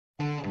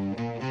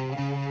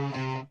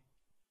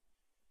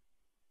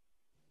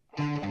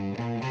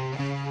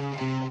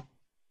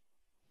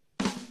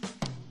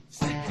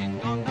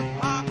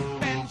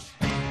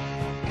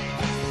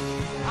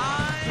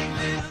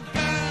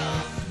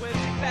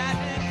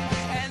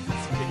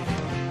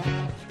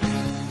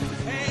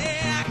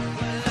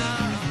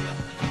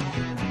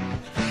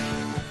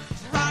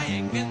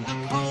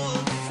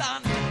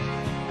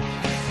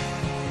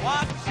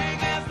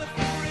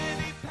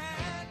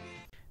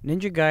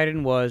Ninja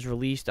Gaiden was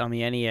released on the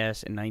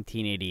NES in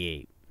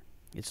 1988.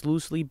 It's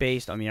loosely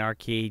based on the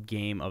arcade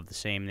game of the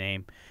same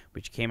name,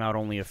 which came out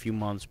only a few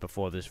months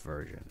before this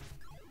version.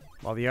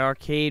 While the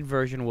arcade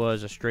version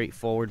was a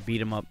straightforward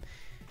beat-em-up,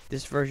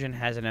 this version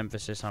has an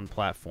emphasis on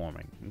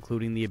platforming,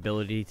 including the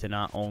ability to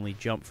not only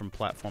jump from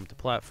platform to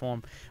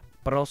platform,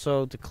 but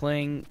also to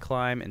cling,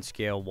 climb, and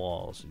scale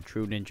walls in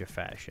true ninja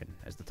fashion,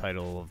 as the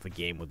title of the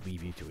game would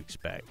leave you to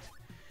expect.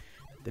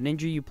 The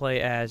ninja you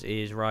play as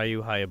is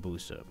Ryu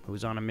Hayabusa, who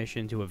is on a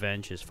mission to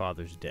avenge his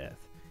father's death.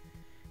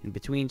 In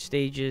between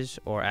stages,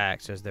 or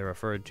acts as they're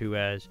referred to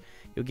as,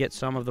 you'll get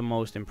some of the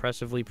most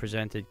impressively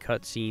presented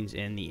cutscenes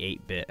in the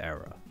 8-bit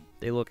era.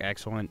 They look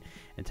excellent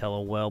and tell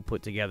a well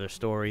put together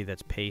story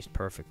that's paced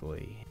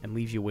perfectly and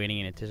leaves you waiting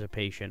in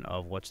anticipation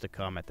of what's to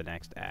come at the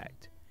next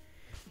act.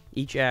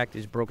 Each act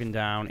is broken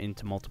down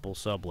into multiple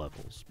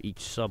sub-levels, each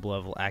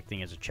sub-level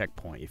acting as a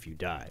checkpoint if you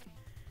die.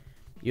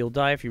 You'll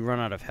die if you run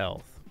out of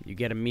health. You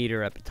get a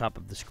meter at the top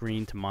of the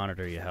screen to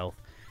monitor your health,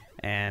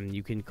 and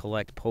you can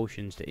collect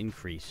potions to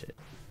increase it.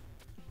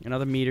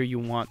 Another meter you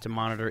want to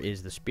monitor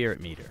is the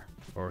spirit meter,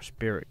 or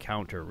spirit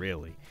counter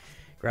really.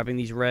 Grabbing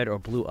these red or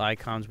blue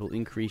icons will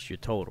increase your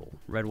total.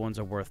 Red ones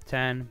are worth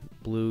 10,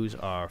 blues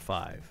are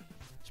 5.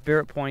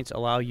 Spirit points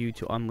allow you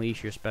to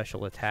unleash your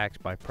special attacks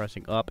by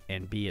pressing up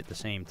and B at the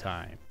same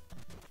time.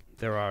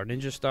 There are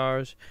ninja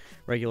stars,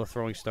 regular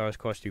throwing stars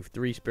cost you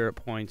 3 spirit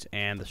points,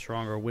 and the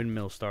stronger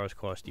windmill stars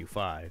cost you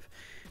 5.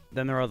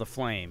 Then there are the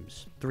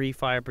flames, 3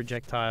 fire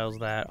projectiles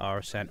that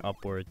are sent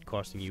upward,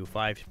 costing you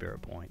 5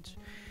 spirit points.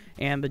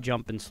 And the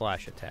jump and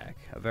slash attack,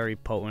 a very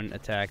potent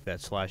attack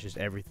that slashes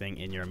everything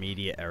in your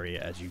immediate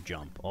area as you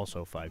jump,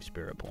 also 5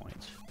 spirit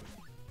points.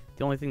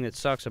 The only thing that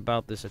sucks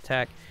about this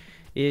attack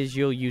is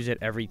you'll use it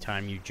every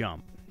time you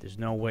jump. There's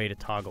no way to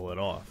toggle it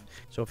off.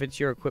 So if it's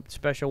your equipped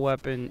special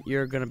weapon,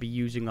 you're going to be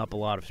using up a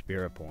lot of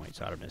spirit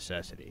points out of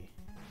necessity.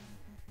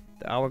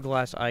 The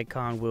hourglass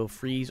icon will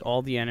freeze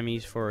all the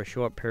enemies for a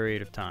short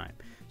period of time,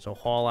 so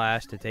haul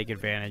ass to take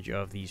advantage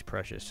of these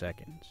precious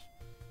seconds.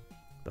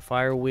 The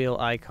fire wheel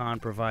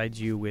icon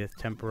provides you with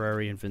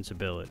temporary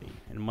invincibility,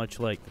 and much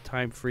like the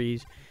time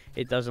freeze,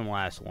 it doesn't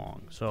last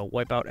long, so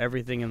wipe out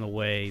everything in the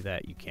way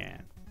that you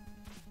can.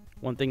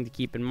 One thing to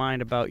keep in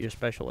mind about your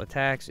special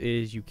attacks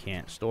is you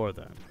can't store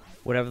them.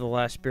 Whatever the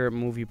last spirit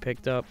move you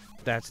picked up,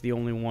 that's the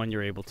only one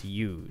you're able to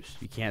use.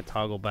 You can't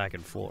toggle back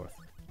and forth.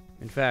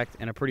 In fact,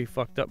 in a pretty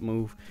fucked up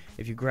move,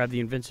 if you grab the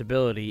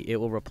invincibility, it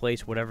will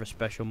replace whatever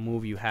special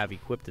move you have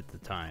equipped at the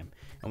time,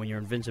 and when your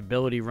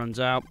invincibility runs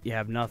out, you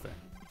have nothing.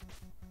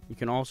 You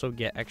can also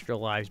get extra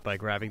lives by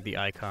grabbing the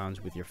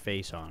icons with your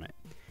face on it,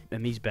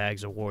 and these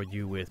bags award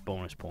you with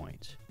bonus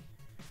points.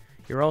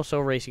 You're also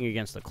racing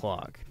against the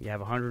clock. You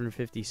have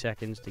 150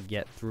 seconds to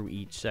get through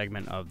each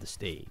segment of the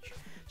stage,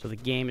 so the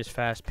game is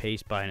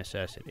fast-paced by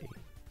necessity.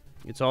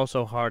 It's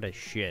also hard as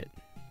shit.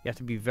 You have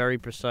to be very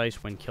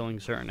precise when killing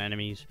certain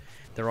enemies.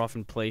 They're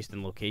often placed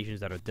in locations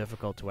that are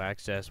difficult to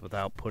access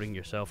without putting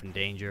yourself in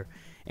danger,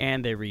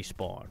 and they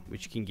respawn,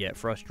 which can get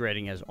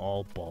frustrating as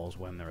all balls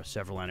when there are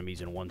several enemies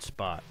in one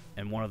spot,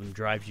 and one of them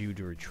drives you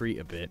to retreat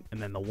a bit,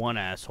 and then the one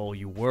asshole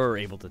you were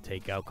able to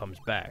take out comes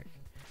back.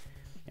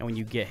 And when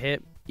you get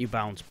hit, you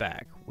bounce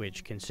back,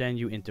 which can send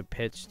you into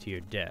pits to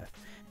your death.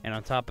 And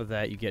on top of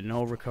that, you get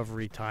no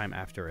recovery time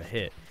after a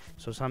hit,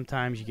 so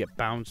sometimes you get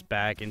bounced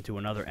back into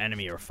another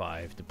enemy or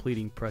 5,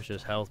 depleting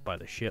precious health by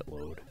the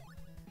shitload.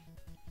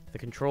 The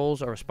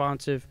controls are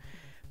responsive,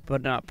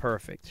 but not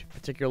perfect,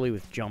 particularly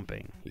with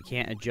jumping. You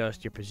can't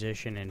adjust your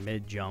position in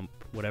mid-jump.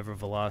 Whatever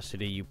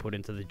velocity you put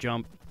into the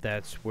jump,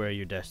 that's where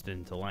you're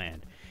destined to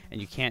land,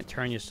 and you can't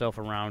turn yourself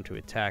around to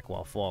attack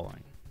while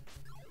falling.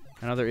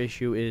 Another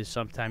issue is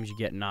sometimes you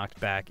get knocked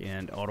back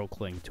and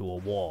auto-cling to a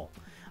wall.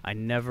 I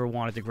never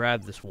wanted to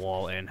grab this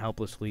wall and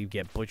helplessly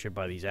get butchered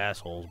by these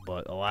assholes,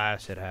 but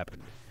alas, it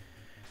happened.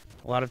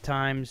 A lot of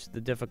times,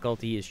 the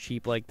difficulty is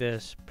cheap like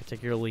this,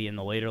 particularly in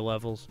the later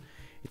levels.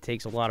 It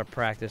takes a lot of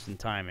practice and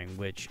timing,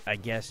 which I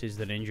guess is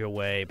the ninja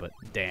way, but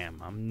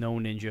damn, I'm no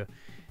ninja,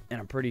 and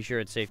I'm pretty sure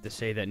it's safe to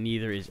say that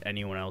neither is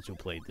anyone else who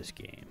played this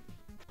game.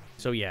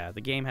 So yeah,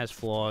 the game has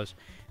flaws.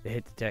 The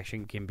hit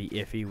detection can be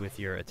iffy with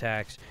your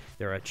attacks,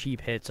 there are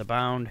cheap hits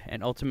abound,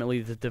 and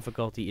ultimately the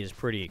difficulty is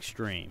pretty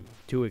extreme,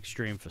 too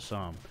extreme for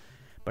some.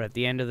 But at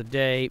the end of the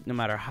day, no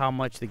matter how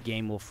much the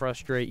game will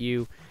frustrate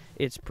you,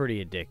 it's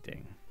pretty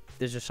addicting.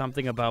 There's just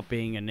something about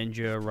being a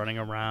ninja, running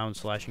around,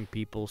 slashing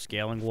people,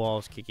 scaling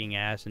walls, kicking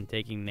ass, and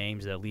taking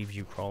names that leaves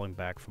you crawling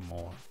back for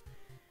more.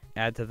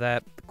 Add to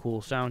that the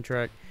cool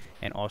soundtrack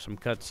and awesome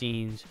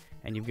cutscenes,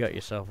 and you've got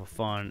yourself a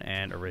fun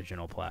and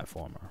original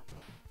platformer.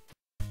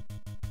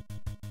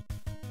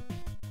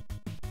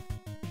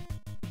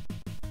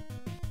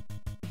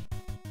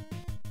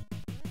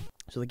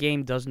 So the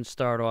game doesn't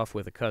start off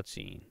with a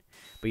cutscene,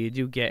 but you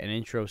do get an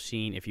intro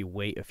scene if you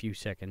wait a few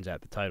seconds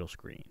at the title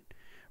screen.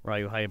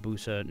 Ryu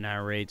Hayabusa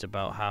narrates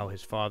about how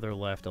his father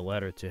left a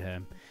letter to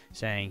him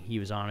saying he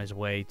was on his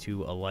way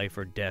to a life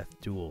or death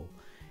duel,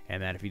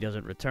 and that if he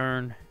doesn't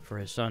return, for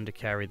his son to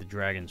carry the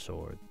dragon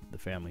sword, the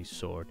family's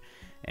sword,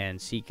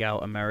 and seek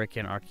out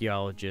American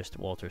archaeologist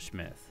Walter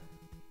Smith.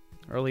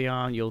 Early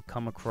on, you'll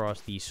come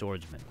across these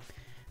swordsmen.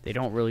 They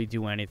don't really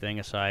do anything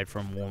aside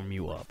from warm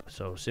you up,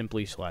 so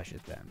simply slash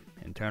at them,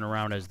 and turn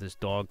around as this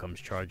dog comes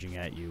charging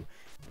at you,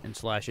 and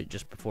slash it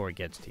just before it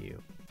gets to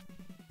you.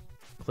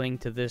 Cling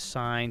to this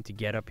sign to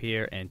get up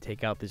here and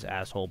take out this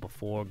asshole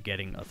before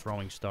getting a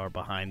throwing star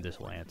behind this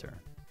lantern.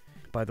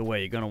 By the way,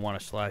 you're going to want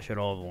to slash at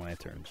all the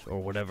lanterns, or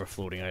whatever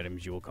floating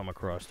items you will come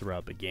across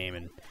throughout the game,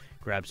 and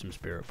grab some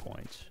spirit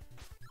points.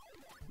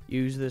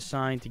 Use this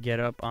sign to get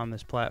up on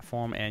this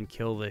platform and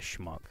kill this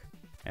schmuck.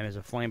 And there's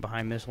a flame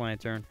behind this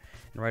lantern,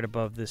 and right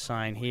above this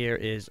sign here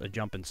is a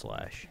jump and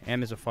slash.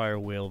 And there's a fire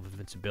wheel of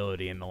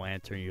invincibility in the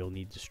lantern you'll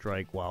need to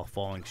strike while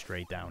falling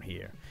straight down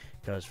here,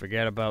 because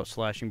forget about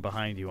slashing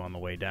behind you on the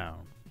way down.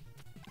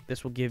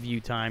 This will give you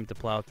time to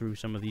plow through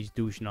some of these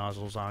douche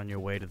nozzles on your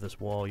way to this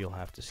wall you'll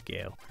have to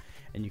scale.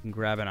 And you can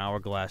grab an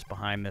hourglass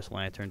behind this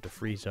lantern to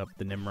freeze up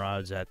the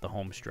Nimrods at the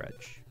home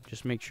stretch.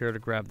 Just make sure to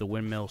grab the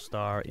windmill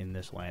star in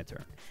this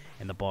lantern,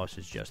 and the boss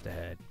is just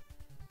ahead.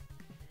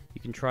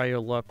 You can try your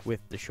luck with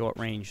the short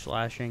range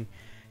slashing,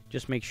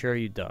 just make sure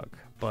you duck,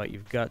 but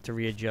you've got to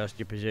readjust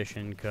your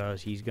position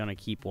because he's going to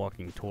keep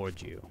walking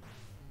towards you.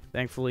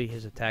 Thankfully,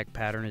 his attack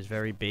pattern is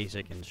very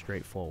basic and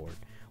straightforward,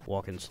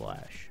 walk and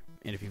slash.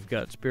 And if you've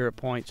got spirit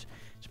points,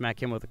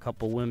 smack him with a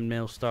couple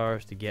windmill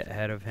stars to get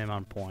ahead of him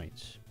on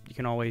points. You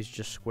can always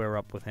just square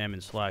up with him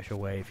and slash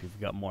away if you've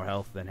got more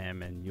health than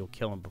him, and you'll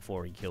kill him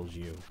before he kills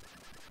you.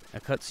 A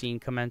cutscene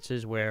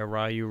commences where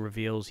Ryu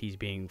reveals he's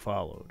being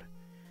followed.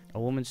 A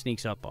woman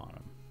sneaks up on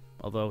him.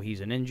 Although he's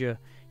a ninja,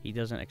 he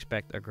doesn't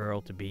expect a girl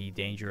to be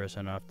dangerous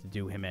enough to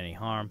do him any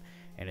harm,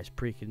 and his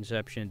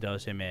preconception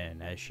does him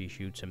in as she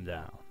shoots him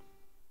down.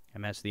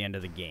 And that's the end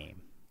of the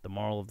game. The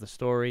moral of the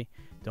story,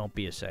 don't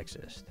be a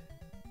sexist.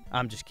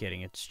 I'm just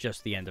kidding, it's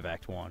just the end of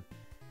Act 1.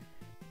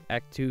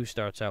 Act 2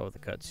 starts out with a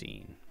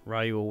cutscene.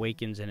 Ryu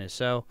awakens in his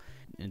cell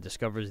and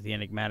discovers the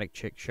enigmatic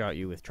chick shot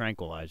you with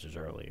tranquilizers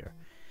earlier.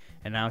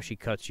 And now she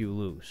cuts you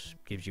loose,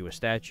 gives you a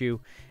statue,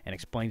 and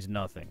explains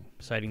nothing,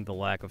 citing the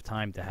lack of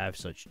time to have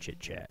such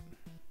chit-chat.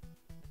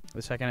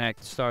 The second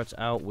act starts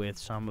out with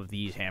some of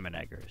these ham and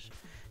eggers.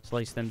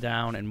 Slice them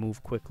down and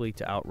move quickly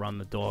to outrun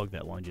the dog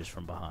that lunges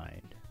from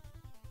behind.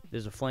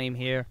 There's a flame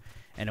here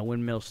and a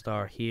windmill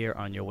star here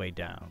on your way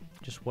down.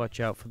 Just watch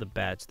out for the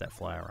bats that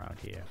fly around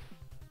here.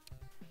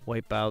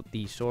 Wipe out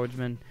the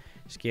swordsman,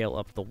 scale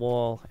up the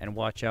wall, and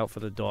watch out for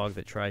the dog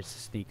that tries to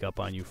sneak up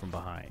on you from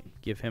behind.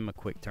 Give him a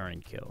quick turn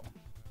and kill.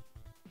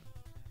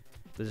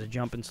 There's a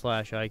jump and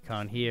slash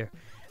icon here,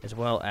 as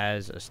well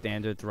as a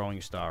standard throwing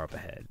star up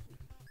ahead.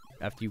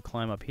 After you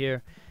climb up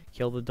here,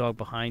 kill the dog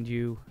behind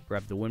you,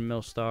 grab the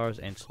windmill stars,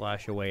 and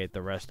slash away at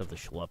the rest of the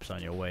schlups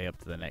on your way up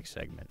to the next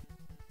segment.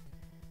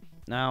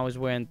 Now is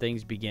when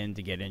things begin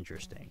to get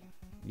interesting.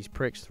 These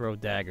pricks throw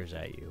daggers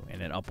at you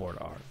in an upward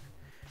arc.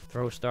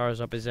 Throw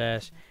stars up his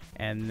ass,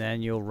 and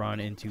then you'll run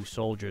into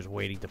soldiers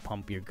waiting to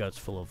pump your guts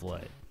full of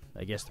lead.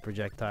 I guess the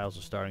projectiles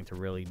are starting to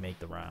really make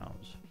the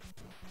rounds.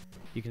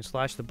 You can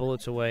slash the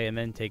bullets away and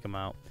then take them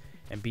out,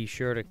 and be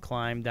sure to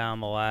climb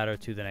down the ladder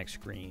to the next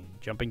screen.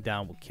 Jumping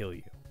down will kill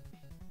you.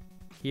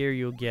 Here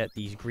you'll get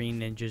these green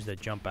ninjas that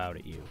jump out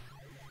at you.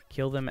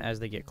 Kill them as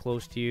they get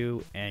close to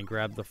you, and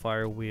grab the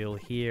fire wheel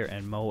here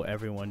and mow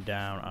everyone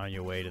down on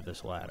your way to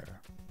this ladder.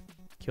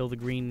 Kill the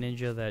green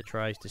ninja that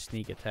tries to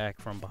sneak attack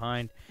from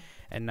behind,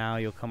 and now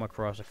you'll come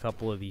across a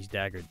couple of these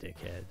dagger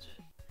dickheads.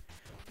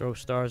 Throw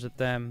stars at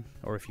them,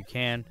 or if you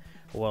can,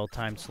 a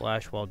well-timed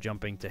slash while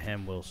jumping to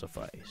him will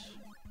suffice.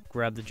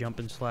 Grab the jump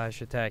and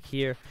slash attack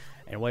here,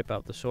 and wipe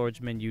out the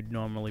swordsman you'd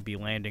normally be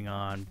landing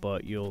on,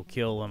 but you'll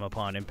kill him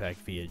upon impact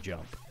via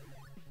jump.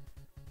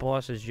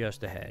 Boss is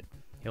just ahead.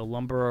 He'll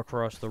lumber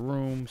across the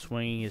room,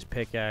 swinging his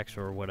pickaxe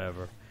or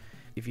whatever.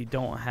 If you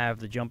don't have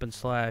the jump and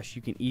slash,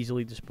 you can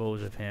easily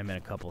dispose of him in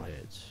a couple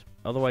hits.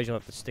 Otherwise, you'll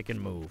have to stick and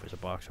move, as a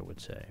boxer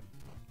would say.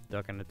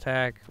 Duck and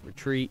attack,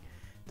 retreat,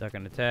 duck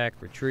and attack,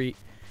 retreat,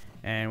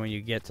 and when you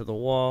get to the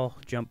wall,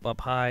 jump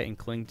up high and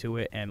cling to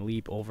it and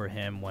leap over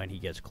him when he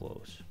gets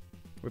close.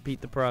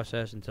 Repeat the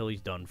process until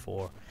he's done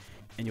for,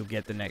 and you'll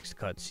get the next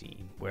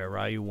cutscene, where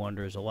Ryu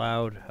wonders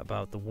aloud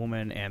about the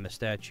woman and the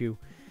statue,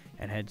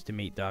 and heads to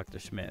meet Dr.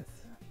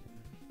 Smith.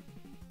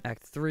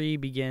 Act 3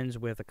 begins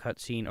with a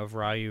cutscene of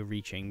Ryu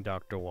reaching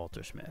Dr.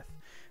 Walter Smith,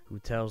 who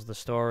tells the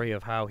story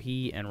of how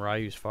he and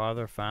Ryu's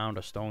father found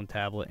a stone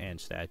tablet and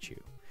statue,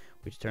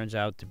 which turns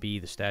out to be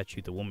the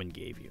statue the woman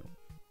gave you.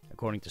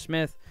 According to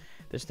Smith,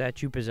 the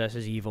statue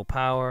possesses evil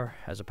power,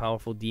 as a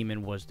powerful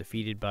demon was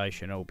defeated by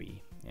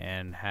shinobi,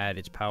 and had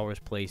its powers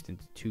placed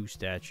into two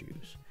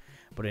statues.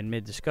 But in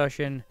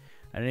mid-discussion,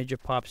 a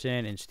ninja pops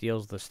in and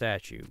steals the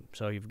statue,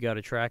 so you've got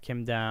to track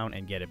him down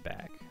and get it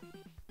back.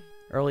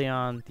 Early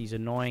on, these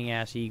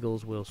annoying-ass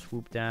eagles will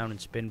swoop down and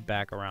spin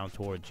back around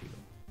towards you.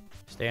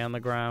 Stay on the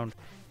ground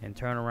and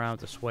turn around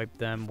to swipe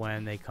them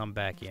when they come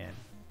back in.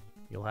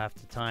 You'll have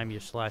to time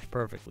your slash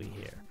perfectly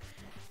here,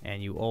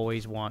 and you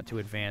always want to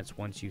advance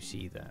once you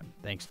see them,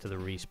 thanks to the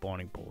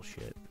respawning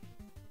bullshit.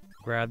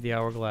 Grab the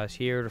hourglass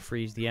here to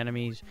freeze the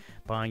enemies,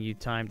 buying you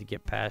time to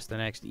get past the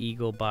next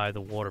eagle by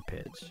the water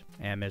pits.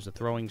 And there's a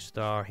throwing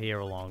star here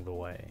along the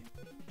way.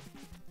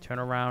 Turn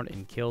around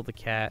and kill the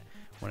cat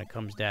when it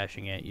comes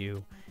dashing at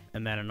you,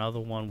 and then another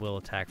one will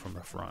attack from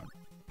the front.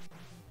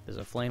 There's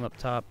a flame up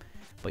top,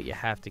 but you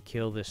have to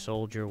kill this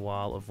soldier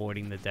while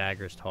avoiding the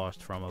daggers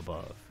tossed from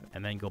above,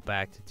 and then go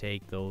back to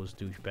take those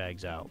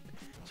douchebags out.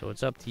 So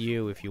it's up to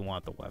you if you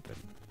want the weapon.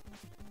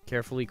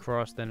 Carefully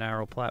cross the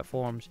narrow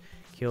platforms,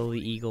 kill the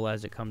eagle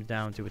as it comes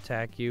down to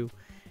attack you,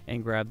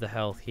 and grab the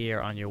health here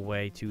on your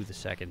way to the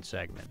second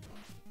segment.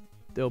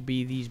 There'll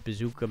be these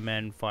bazooka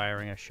men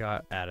firing a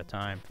shot at a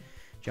time.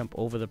 Jump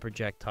over the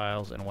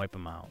projectiles and wipe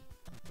them out.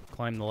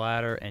 Climb the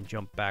ladder and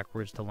jump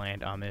backwards to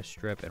land on this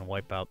strip and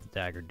wipe out the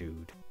dagger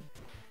dude.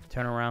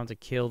 Turn around to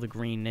kill the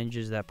green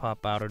ninjas that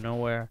pop out of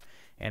nowhere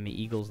and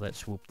the eagles that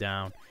swoop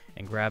down,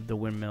 and grab the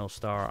windmill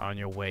star on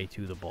your way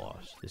to the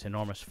boss. This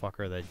enormous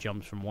fucker that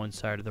jumps from one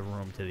side of the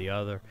room to the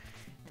other,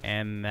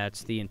 and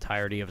that's the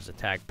entirety of his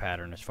attack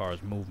pattern as far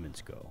as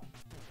movements go.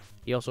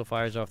 He also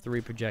fires off 3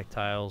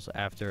 projectiles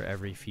after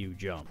every few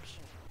jumps.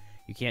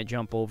 You can't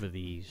jump over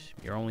these.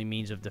 Your only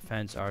means of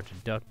defense are to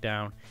duck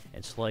down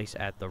and slice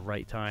at the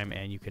right time,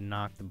 and you can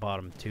knock the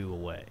bottom 2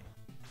 away.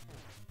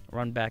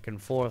 Run back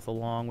and forth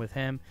along with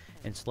him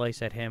and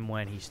slice at him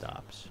when he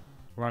stops.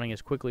 Running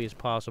as quickly as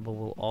possible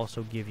will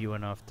also give you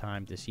enough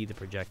time to see the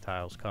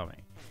projectiles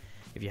coming.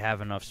 If you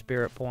have enough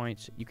spirit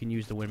points, you can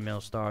use the windmill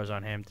stars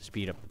on him to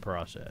speed up the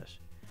process.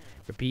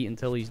 Repeat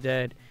until he's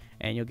dead,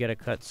 and you'll get a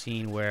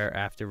cutscene where,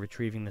 after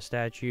retrieving the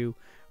statue,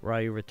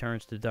 Ryu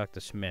returns to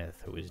Dr.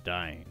 Smith, who is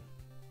dying.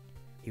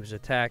 He was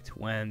attacked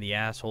when the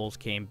assholes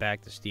came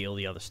back to steal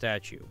the other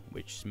statue,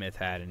 which Smith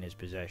had in his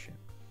possession.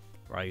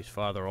 Ryu's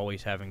father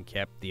always having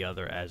kept the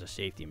other as a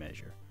safety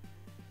measure.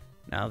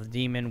 Now the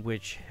demon,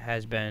 which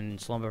has been in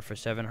slumber for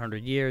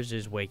 700 years,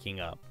 is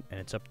waking up, and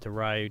it's up to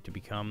Ryu to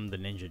become the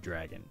Ninja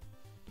Dragon.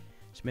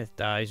 Smith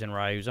dies in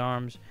Ryu's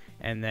arms,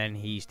 and then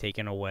he's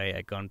taken away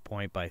at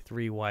gunpoint by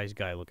 3 wise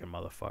guy looking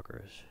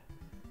motherfuckers.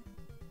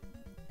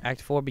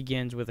 Act 4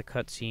 begins with a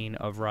cutscene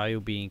of Ryu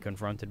being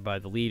confronted by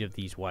the lead of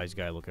these wise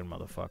guy looking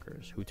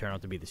motherfuckers, who turn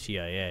out to be the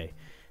CIA,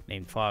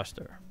 named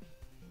Foster.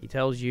 He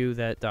tells you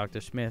that Dr.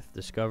 Smith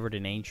discovered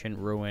an ancient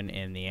ruin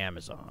in the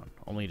Amazon,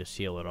 only to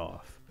seal it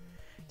off.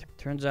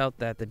 Turns out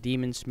that the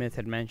demon Smith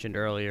had mentioned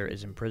earlier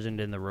is imprisoned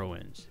in the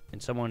ruins,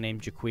 and someone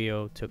named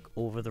Jaquio took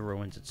over the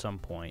ruins at some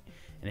point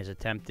and is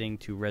attempting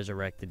to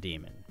resurrect the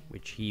demon,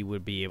 which he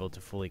would be able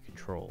to fully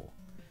control.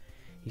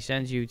 He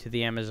sends you to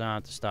the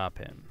Amazon to stop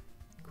him.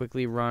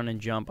 Quickly run and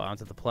jump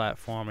onto the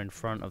platform in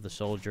front of the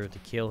soldier to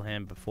kill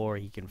him before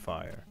he can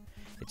fire.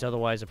 It's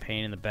otherwise a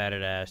pain in the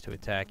batted ass to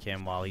attack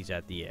him while he's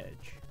at the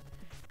edge.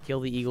 Kill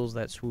the eagles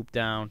that swoop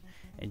down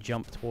and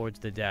jump towards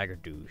the dagger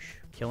douche,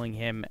 killing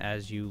him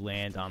as you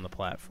land on the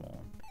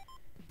platform.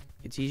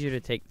 It's easier to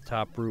take the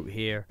top route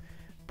here,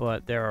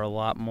 but there are a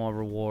lot more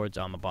rewards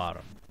on the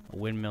bottom. A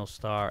windmill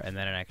star and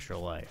then an extra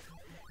life.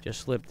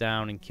 Just slip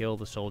down and kill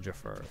the soldier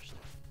first.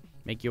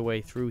 Make your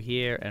way through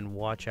here and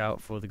watch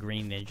out for the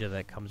green ninja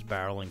that comes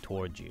barreling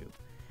towards you.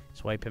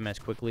 Swipe him as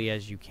quickly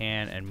as you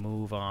can and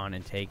move on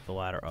and take the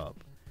ladder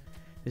up.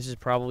 This is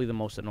probably the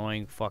most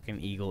annoying fucking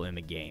eagle in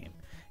the game.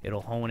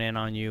 It'll hone in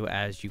on you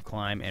as you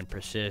climb and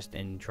persist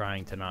in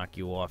trying to knock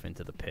you off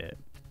into the pit.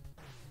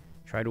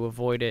 Try to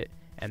avoid it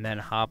and then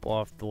hop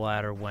off the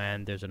ladder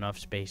when there's enough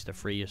space to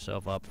free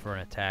yourself up for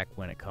an attack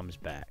when it comes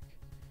back.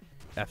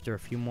 After a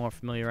few more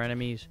familiar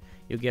enemies,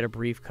 you'll get a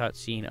brief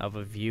cutscene of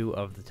a view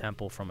of the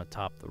temple from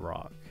atop the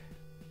rock.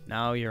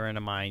 Now you're in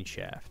a mine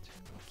shaft.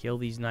 Kill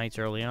these knights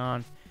early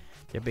on.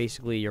 They're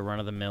basically your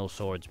run-of-the-mill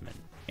swordsmen,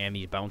 and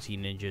these bouncy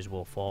ninjas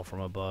will fall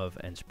from above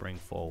and spring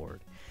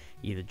forward.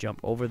 Either jump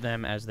over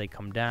them as they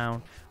come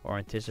down, or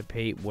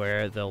anticipate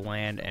where they'll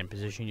land and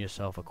position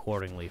yourself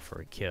accordingly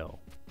for a kill.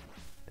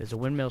 There's a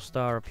windmill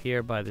star up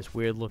here by this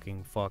weird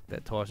looking fuck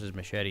that tosses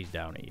machetes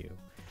down at you.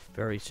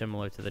 Very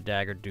similar to the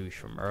dagger douche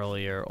from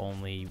earlier,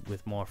 only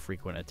with more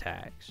frequent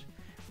attacks.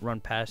 Run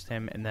past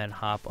him and then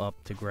hop up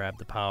to grab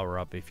the power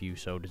up if you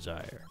so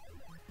desire.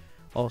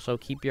 Also,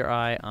 keep your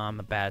eye on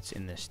the bats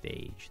in this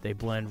stage. They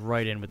blend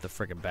right in with the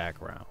frickin'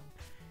 background.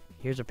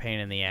 Here's a pain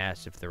in the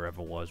ass if there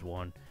ever was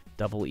one.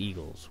 Double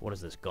eagles. What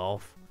is this,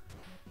 golf?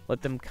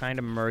 Let them kind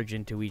of merge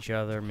into each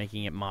other,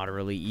 making it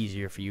moderately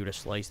easier for you to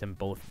slice them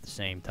both at the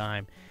same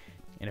time.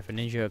 And if a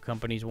ninja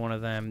accompanies one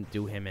of them,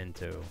 do him in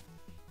too.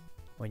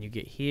 When you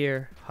get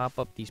here, hop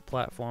up these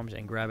platforms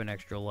and grab an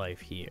extra life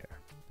here.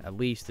 At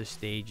least this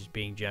stage is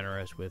being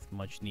generous with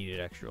much needed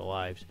extra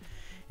lives.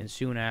 And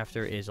soon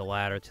after is a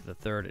ladder to the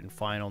third and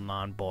final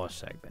non-boss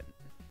segment.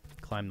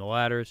 Climb the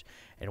ladders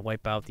and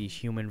wipe out these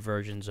human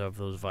versions of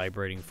those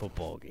vibrating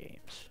football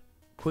games.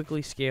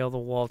 Quickly scale the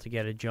wall to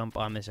get a jump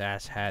on this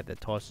ass hat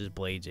that tosses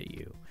blades at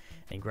you,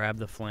 and grab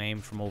the flame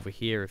from over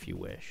here if you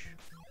wish.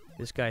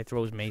 This guy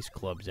throws mace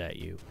clubs at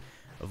you.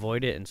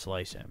 Avoid it and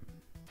slice him.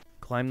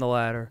 Climb the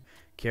ladder,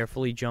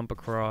 carefully jump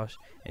across,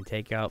 and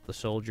take out the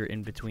soldier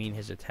in between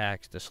his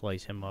attacks to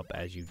slice him up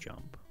as you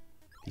jump.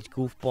 These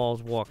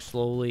goofballs walk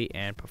slowly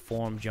and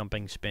perform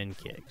jumping spin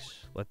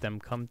kicks. Let them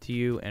come to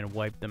you and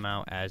wipe them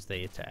out as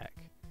they attack.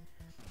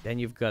 Then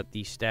you've got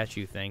these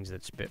statue things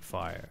that spit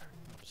fire.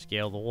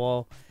 Scale the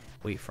wall,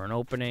 wait for an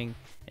opening,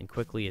 and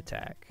quickly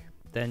attack.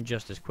 Then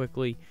just as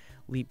quickly,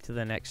 leap to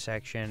the next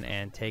section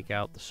and take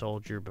out the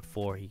soldier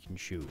before he can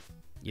shoot.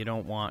 You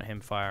don't want him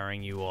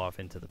firing you off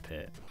into the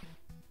pit.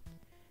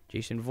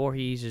 Jason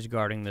Voorhees is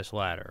guarding this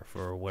ladder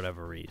for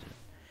whatever reason.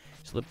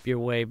 Slip your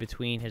way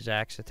between his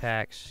axe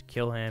attacks,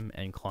 kill him,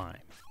 and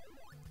climb.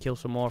 Kill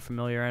some more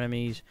familiar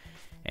enemies,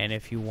 and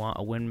if you want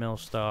a windmill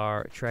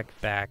star, trek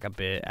back a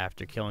bit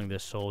after killing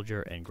this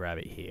soldier and grab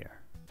it here.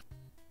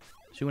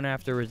 Soon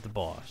after is the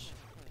boss,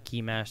 the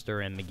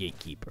Keymaster and the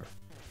Gatekeeper.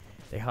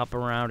 They hop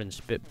around and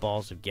spit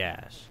balls of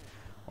gas.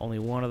 Only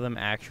one of them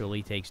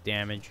actually takes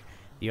damage.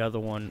 The other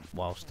one,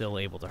 while still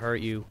able to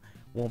hurt you,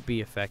 won't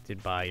be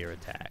affected by your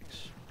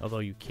attacks, although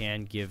you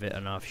can give it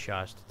enough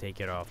shots to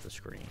take it off the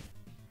screen.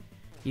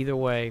 Either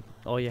way,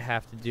 all you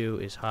have to do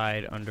is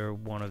hide under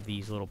one of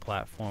these little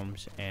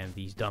platforms and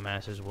these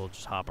dumbasses will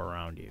just hop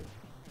around you.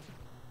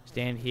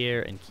 Stand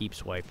here and keep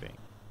swiping.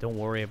 Don't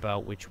worry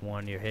about which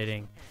one you're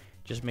hitting,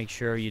 just make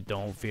sure you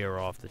don't veer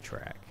off the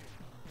track.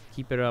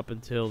 Keep it up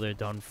until they're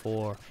done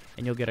for,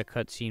 and you'll get a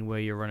cutscene where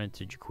you run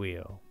into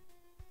Jaquio.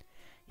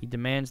 He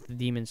demands the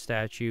demon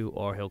statue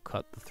or he'll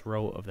cut the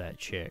throat of that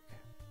chick.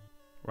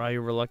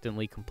 Ryu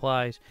reluctantly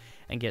complies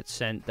and gets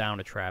sent down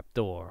a trap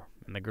door,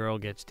 and the girl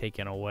gets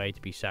taken away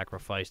to be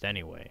sacrificed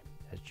anyway,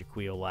 as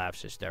Jaquio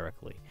laughs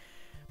hysterically.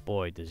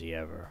 Boy, does he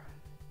ever.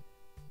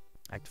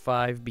 Act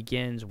 5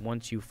 begins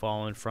once you've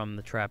fallen from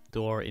the trap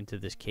door into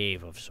this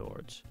cave of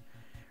sorts.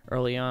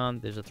 Early on,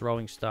 there's a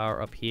throwing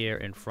star up here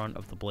in front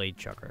of the blade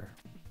chucker.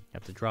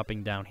 After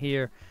dropping down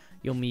here,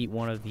 you'll meet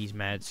one of these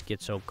mad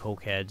schizo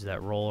cokeheads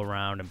that roll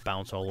around and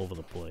bounce all over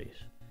the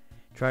place.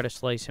 Try to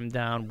slice him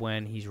down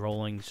when he's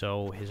rolling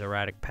so his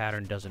erratic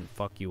pattern doesn't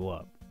fuck you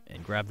up,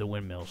 and grab the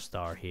windmill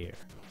star here.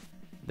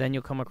 Then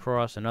you'll come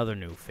across another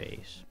new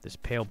face, this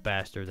pale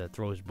bastard that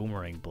throws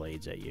boomerang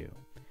blades at you.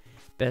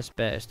 Best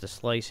bet is to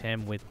slice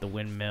him with the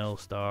windmill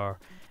star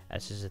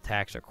as his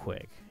attacks are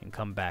quick, and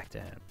come back to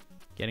him.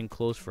 Getting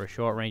close for a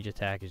short range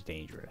attack is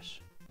dangerous.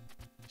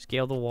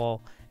 Scale the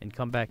wall and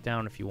come back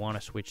down if you want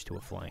to switch to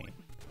a flame.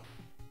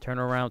 Turn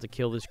around to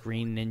kill this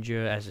green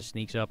ninja as it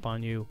sneaks up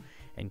on you,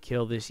 and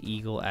kill this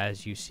eagle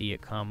as you see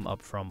it come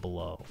up from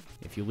below.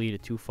 If you lead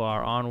it too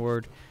far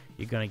onward,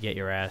 you're gonna get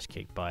your ass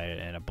kicked by it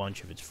and a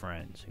bunch of its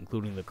friends,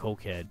 including the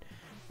cokehead.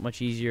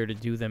 Much easier to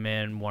do them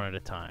in one at a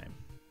time.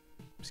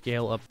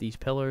 Scale up these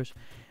pillars,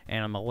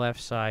 and on the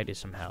left side is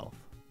some health,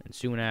 and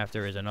soon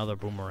after is another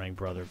boomerang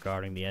brother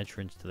guarding the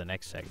entrance to the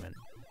next segment.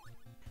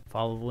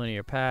 Follow the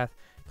linear path,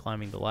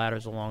 climbing the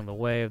ladders along the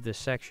way of this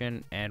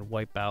section, and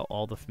wipe out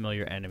all the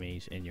familiar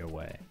enemies in your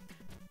way.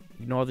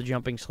 Ignore the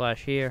jumping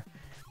slash here.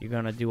 You're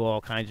going to do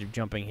all kinds of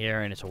jumping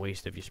here, and it's a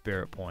waste of your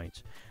spirit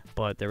points.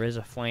 But there is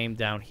a flame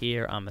down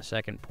here on the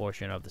second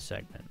portion of the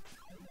segment,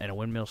 and a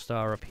windmill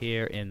star up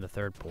here in the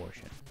third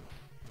portion.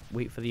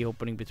 Wait for the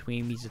opening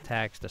between these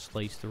attacks to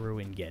slice through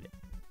and get it.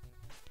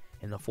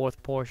 In the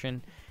fourth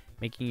portion,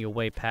 making your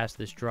way past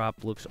this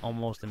drop looks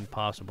almost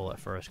impossible at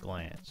first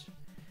glance.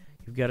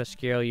 You've got to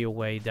scale your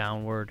way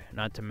downward,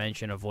 not to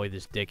mention avoid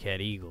this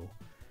dickhead eagle.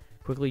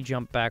 Quickly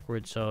jump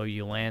backwards so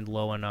you land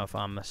low enough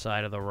on the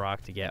side of the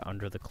rock to get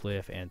under the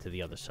cliff and to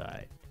the other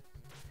side.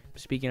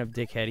 Speaking of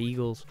dickhead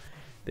eagles,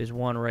 there's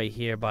one right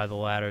here by the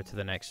ladder to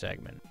the next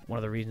segment. One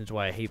of the reasons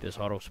why I hate this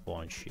auto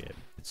spawn shit.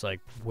 It's like,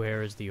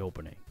 where is the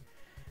opening?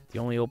 The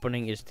only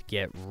opening is to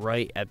get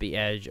right at the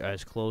edge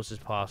as close as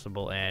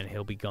possible, and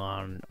he'll be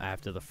gone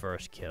after the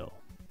first kill.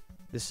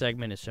 This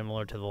segment is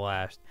similar to the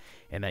last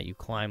in that you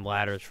climb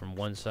ladders from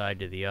one side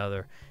to the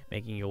other,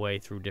 making your way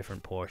through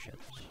different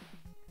portions.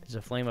 There's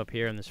a flame up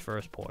here in this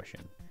first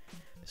portion.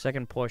 The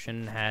second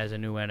portion has a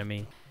new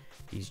enemy,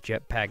 these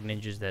jetpack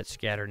ninjas that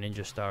scatter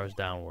ninja stars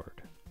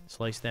downward.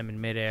 Slice them in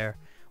midair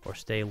or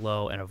stay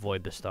low and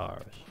avoid the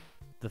stars.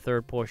 The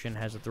third portion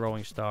has a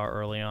throwing star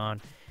early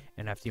on,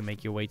 and after you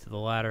make your way to the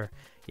ladder,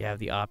 you have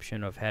the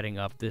option of heading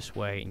up this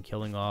way and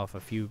killing off a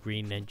few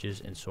green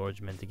ninjas and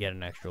swordsmen to get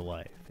an extra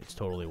life. It's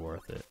totally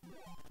worth it.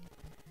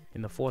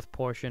 In the fourth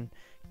portion,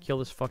 kill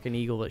this fucking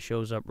eagle that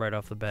shows up right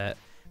off the bat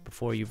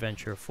before you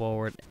venture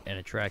forward and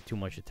attract too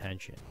much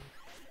attention.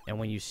 And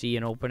when you see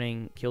an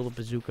opening, kill the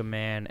bazooka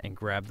man and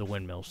grab the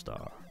windmill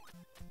star.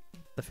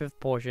 The fifth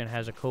portion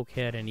has a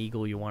cokehead and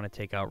eagle you want to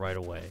take out right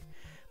away,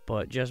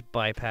 but just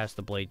bypass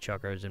the blade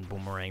chuckers and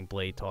boomerang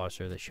blade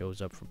tosser that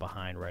shows up from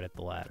behind right at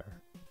the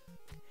ladder.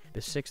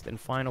 The sixth and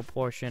final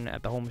portion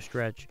at the home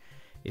stretch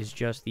is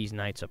just these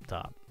knights up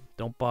top.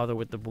 Don't bother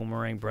with the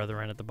boomerang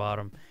brethren at the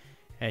bottom,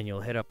 and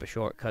you'll hit up a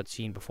short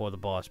cutscene before the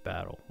boss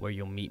battle, where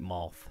you'll meet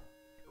Malth,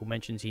 who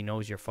mentions he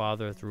knows your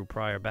father through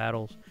prior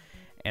battles,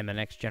 and the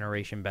next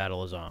generation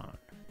battle is on.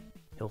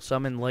 He'll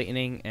summon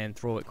lightning and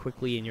throw it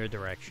quickly in your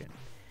direction.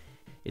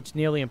 It's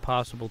nearly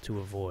impossible to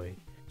avoid,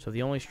 so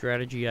the only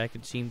strategy I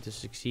could seem to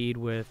succeed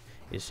with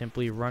is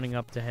simply running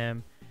up to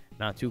him,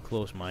 not too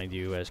close mind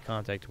you, as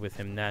contact with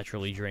him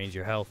naturally drains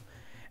your health,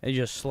 and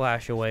just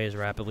slash away as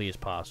rapidly as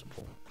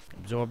possible.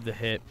 Absorb the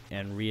hit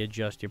and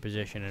readjust your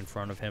position in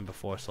front of him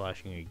before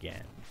slashing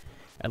again.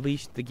 At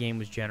least the game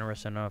was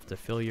generous enough to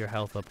fill your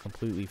health up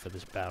completely for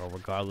this battle,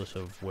 regardless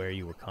of where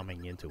you were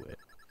coming into it.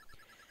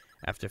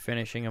 After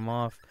finishing him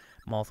off,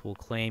 Moth will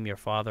claim your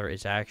father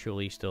is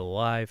actually still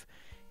alive,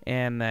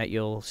 and that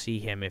you'll see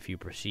him if you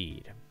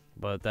proceed.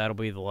 But that'll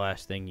be the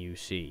last thing you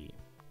see,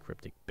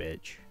 cryptic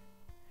bitch.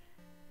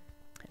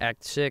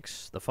 Act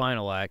 6, the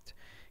final act,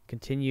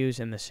 continues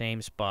in the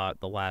same spot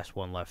the last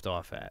one left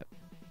off at.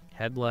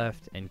 Head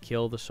left and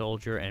kill the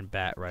soldier and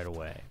bat right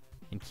away.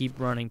 And keep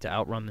running to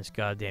outrun this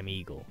goddamn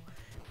eagle,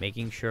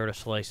 making sure to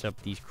slice up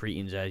these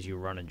cretins as you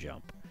run and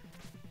jump.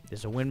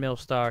 There's a windmill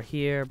star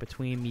here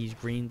between these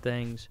green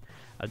things.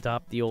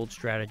 Adopt the old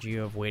strategy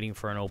of waiting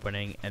for an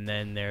opening, and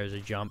then there's a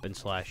jump and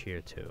slash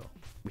here too,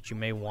 which you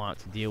may want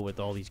to deal with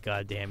all these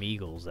goddamn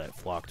eagles that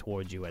flock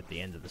towards you at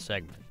the end of the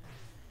segment.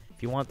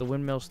 If you want the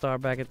windmill star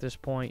back at this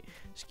point,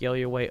 scale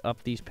your way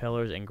up these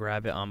pillars and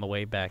grab it on the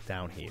way back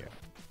down here.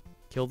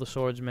 Kill the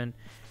swordsman,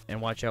 and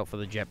watch out for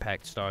the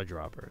jetpack star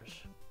droppers.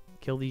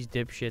 Kill these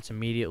dipshits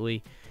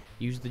immediately.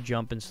 Use the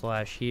jump and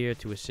slash here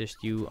to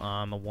assist you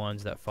on the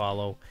ones that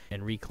follow,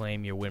 and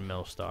reclaim your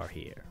windmill star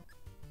here.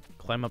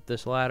 Climb up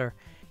this ladder,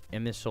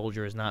 and this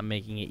soldier is not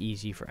making it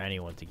easy for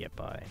anyone to get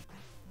by.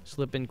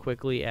 Slip in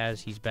quickly as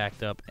he's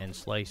backed up and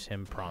slice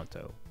him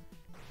pronto.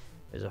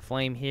 There's a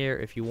flame here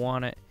if you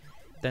want it,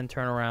 then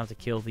turn around to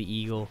kill the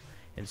eagle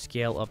and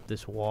scale up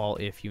this wall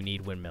if you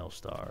need windmill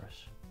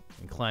stars,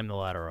 and climb the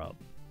ladder up.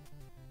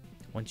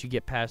 Once you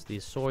get past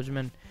these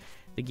swordsmen,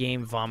 the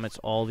game vomits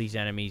all these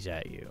enemies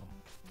at you.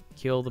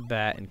 Kill the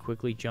bat and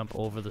quickly jump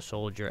over the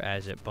soldier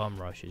as it bum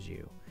rushes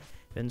you.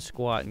 Then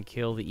squat and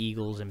kill the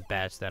eagles and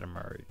bats that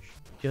emerge.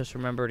 Just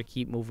remember to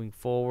keep moving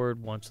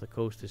forward once the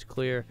coast is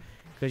clear,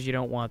 because you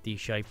don't want these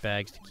shite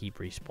bags to keep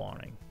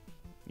respawning.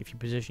 If you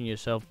position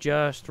yourself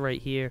just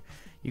right here,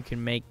 you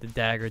can make the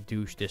dagger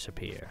douche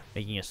disappear,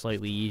 making it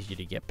slightly easier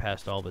to get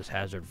past all this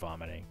hazard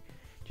vomiting.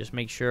 Just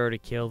make sure to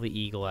kill the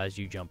eagle as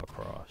you jump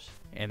across,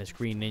 and this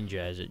green ninja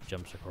as it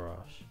jumps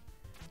across.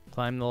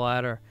 Climb the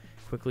ladder,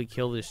 quickly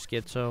kill this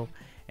schizo,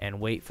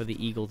 and wait for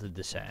the eagle to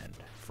descend,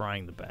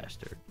 frying the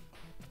bastard.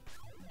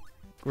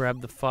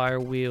 Grab the fire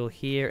wheel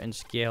here and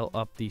scale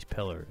up these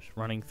pillars,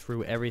 running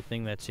through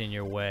everything that's in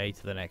your way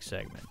to the next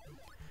segment.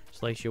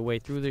 Slice your way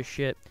through this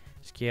shit,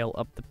 scale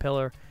up the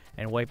pillar,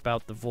 and wipe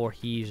out the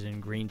Voorhees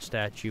and green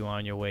statue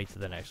on your way to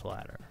the next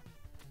ladder.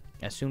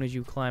 As soon as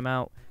you climb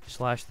out,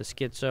 slash the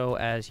schizo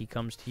as he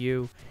comes to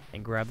you,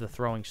 and grab the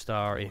throwing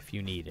star if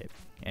you need it,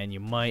 and you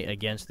might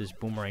against this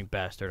boomerang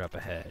bastard up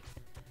ahead.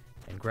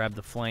 And grab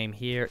the flame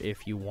here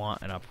if you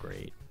want an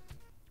upgrade.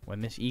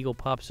 When this eagle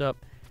pops up,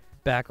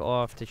 back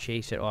off to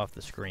chase it off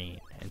the screen,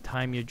 and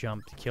time your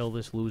jump to kill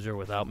this loser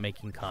without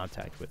making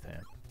contact with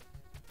him.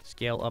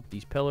 Scale up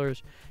these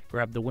pillars,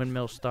 grab the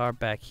windmill star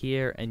back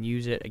here, and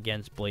use it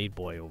against Blade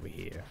Boy over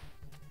here.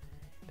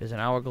 There's an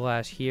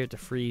hourglass here to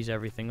freeze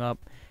everything up.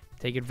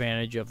 Take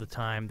advantage of the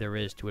time there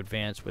is to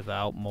advance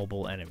without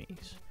mobile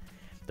enemies.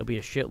 There'll be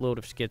a shitload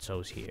of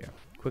schizos here.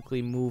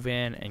 Quickly move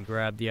in and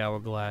grab the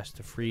hourglass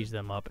to freeze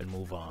them up and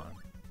move on.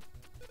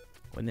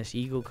 When this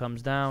eagle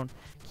comes down,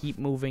 keep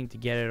moving to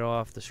get it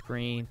off the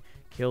screen,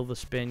 kill the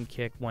spin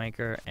kick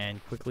wanker,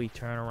 and quickly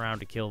turn around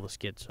to kill the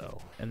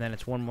schizo. And then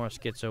it's one more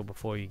schizo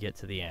before you get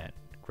to the end.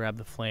 Grab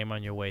the flame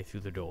on your way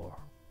through the door.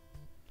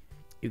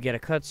 You get a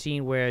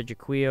cutscene where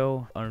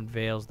Jaquio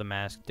unveils the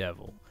masked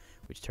devil,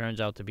 which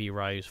turns out to be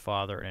Ryu's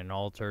father in an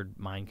altered,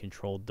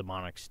 mind-controlled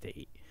demonic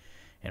state,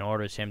 and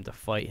orders him to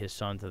fight his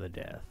son to the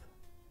death.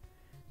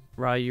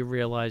 Ryu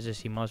realizes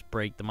he must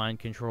break the mind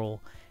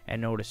control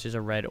and notices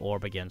a red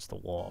orb against the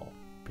wall,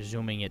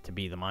 presuming it to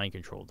be the mind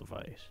control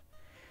device.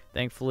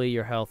 Thankfully,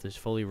 your health is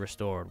fully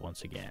restored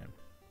once again.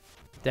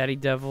 Daddy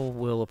Devil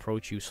will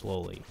approach you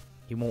slowly.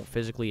 He won't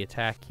physically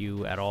attack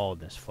you at all in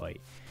this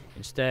fight.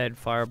 Instead,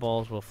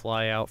 fireballs will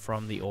fly out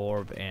from the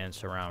orb and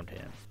surround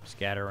him,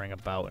 scattering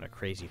about in a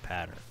crazy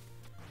pattern.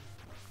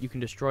 You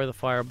can destroy the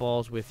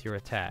fireballs with your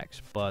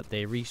attacks, but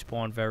they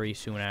respawn very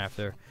soon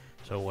after,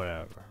 so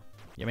whatever.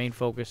 Your main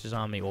focus is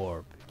on the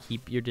orb.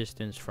 Keep your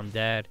distance from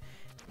Dad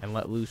and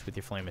let loose with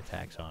your flame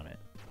attacks on it.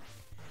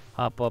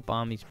 Hop up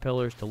on these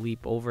pillars to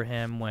leap over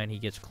him when he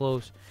gets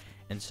close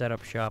and set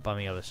up shop on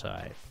the other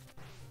side.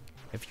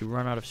 If you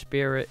run out of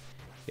spirit,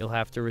 you'll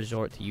have to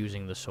resort to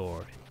using the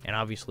sword, and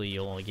obviously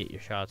you'll only get your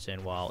shots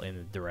in while in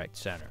the direct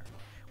center,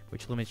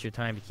 which limits your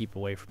time to keep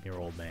away from your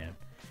old man.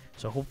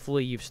 So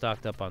hopefully you've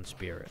stocked up on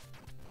spirit.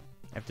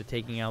 After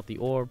taking out the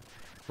orb,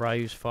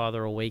 Ryu's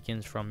father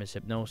awakens from his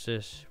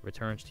hypnosis,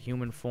 returns to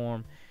human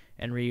form,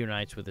 and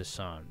reunites with his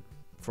son,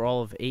 for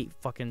all of 8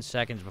 fucking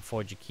seconds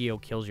before Jaquio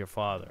kills your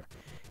father,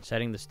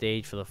 setting the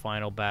stage for the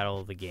final battle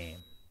of the game.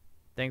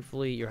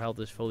 Thankfully, your health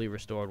is fully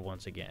restored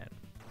once again.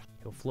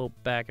 He'll float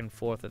back and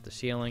forth at the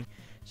ceiling,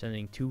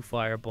 sending 2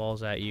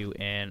 fireballs at you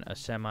in a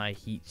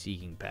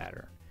semi-heat-seeking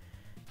pattern.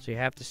 So you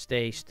have to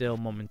stay still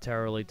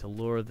momentarily to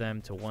lure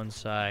them to one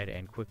side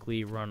and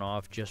quickly run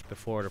off just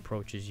before it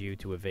approaches you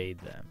to evade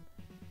them.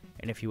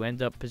 and if you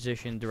end up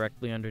positioned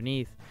directly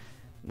underneath,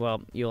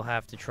 well, you'll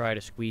have to try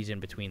to squeeze in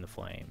between the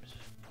flames.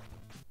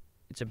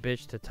 It's a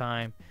bitch to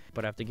time,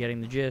 but after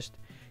getting the gist,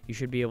 you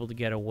should be able to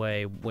get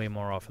away way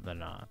more often than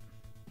not.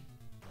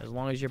 As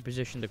long as you're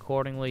positioned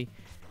accordingly,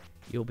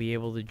 you'll be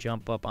able to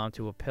jump up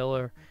onto a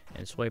pillar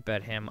and swipe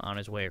at him on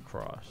his way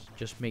across.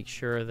 Just make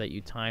sure that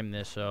you time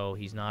this so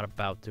he's not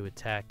about to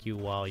attack you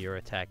while you're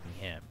attacking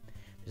him.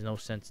 There's no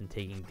sense in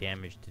taking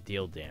damage to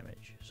deal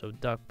damage, so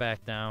duck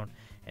back down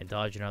and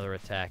dodge another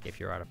attack if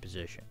you're out of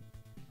position.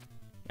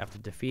 After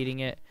defeating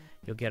it,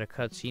 you'll get a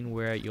cutscene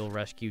where you'll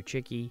rescue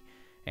Chicky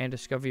and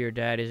discover your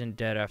dad isn't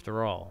dead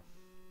after all.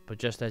 But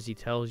just as he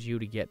tells you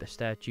to get the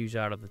statues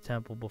out of the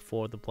temple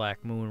before the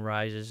black moon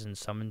rises and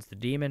summons the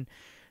demon,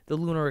 the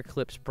lunar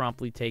eclipse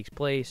promptly takes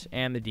place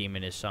and the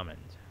demon is summoned.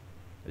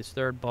 This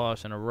third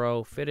boss in a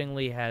row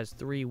fittingly has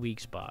 3 weak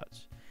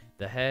spots: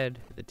 the head,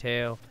 the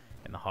tail,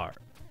 and the heart.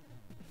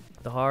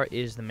 The heart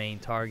is the main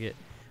target,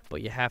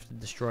 but you have to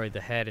destroy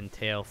the head and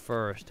tail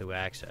first to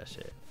access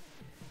it.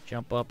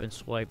 Jump up and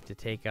swipe to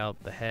take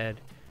out the head.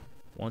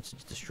 Once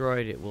it's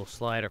destroyed, it will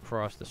slide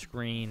across the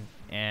screen,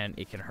 and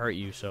it can hurt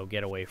you, so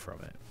get away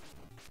from it.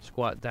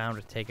 Squat down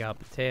to take out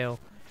the tail,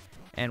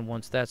 and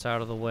once that's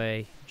out of the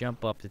way,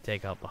 jump up to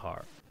take out the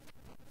heart.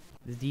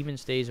 The demon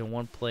stays in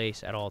one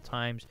place at all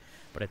times,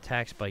 but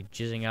attacks by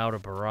jizzing out a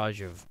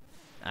barrage of,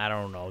 I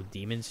don't know,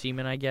 demon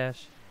semen, I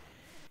guess.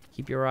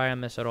 Keep your eye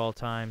on this at all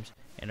times,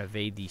 and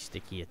evade these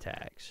sticky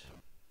attacks.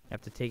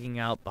 After taking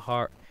out the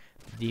heart,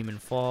 the demon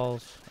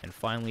falls, and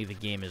finally the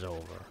game is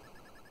over.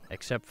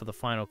 Except for the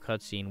final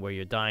cutscene where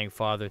your dying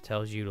father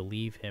tells you to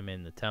leave him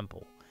in the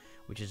temple,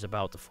 which is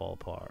about to fall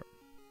apart.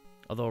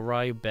 Although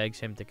Ryu begs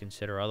him to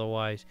consider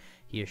otherwise,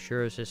 he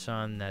assures his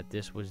son that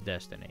this was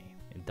destiny,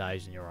 and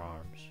dies in your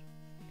arms.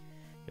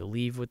 You'll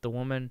leave with the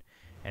woman,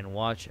 and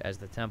watch as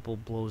the temple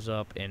blows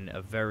up in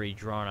a very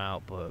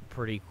drawn-out but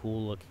pretty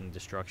cool-looking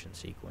destruction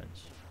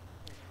sequence.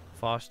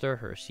 Foster,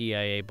 her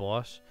CIA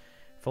boss,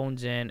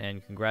 phones in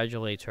and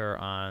congratulates her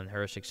on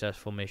her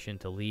successful mission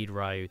to lead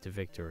Ryu to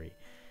victory,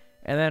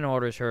 and then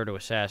orders her to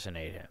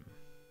assassinate him.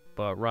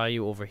 But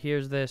Ryu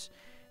overhears this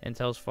and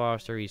tells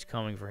Foster he's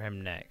coming for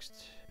him next.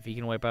 If he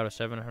can wipe out a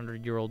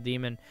 700-year-old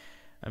demon,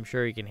 I'm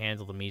sure he can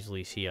handle the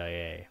measly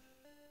CIA.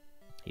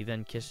 He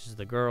then kisses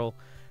the girl,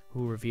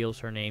 who reveals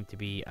her name to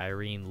be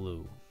Irene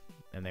Liu,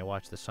 and they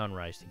watch the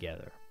sunrise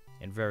together,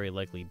 and very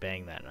likely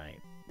bang that night.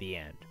 The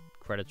end.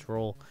 Credits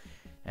roll,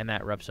 and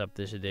that wraps up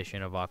this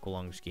edition of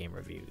Aqualung's Game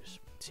Reviews.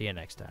 See you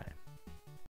next time.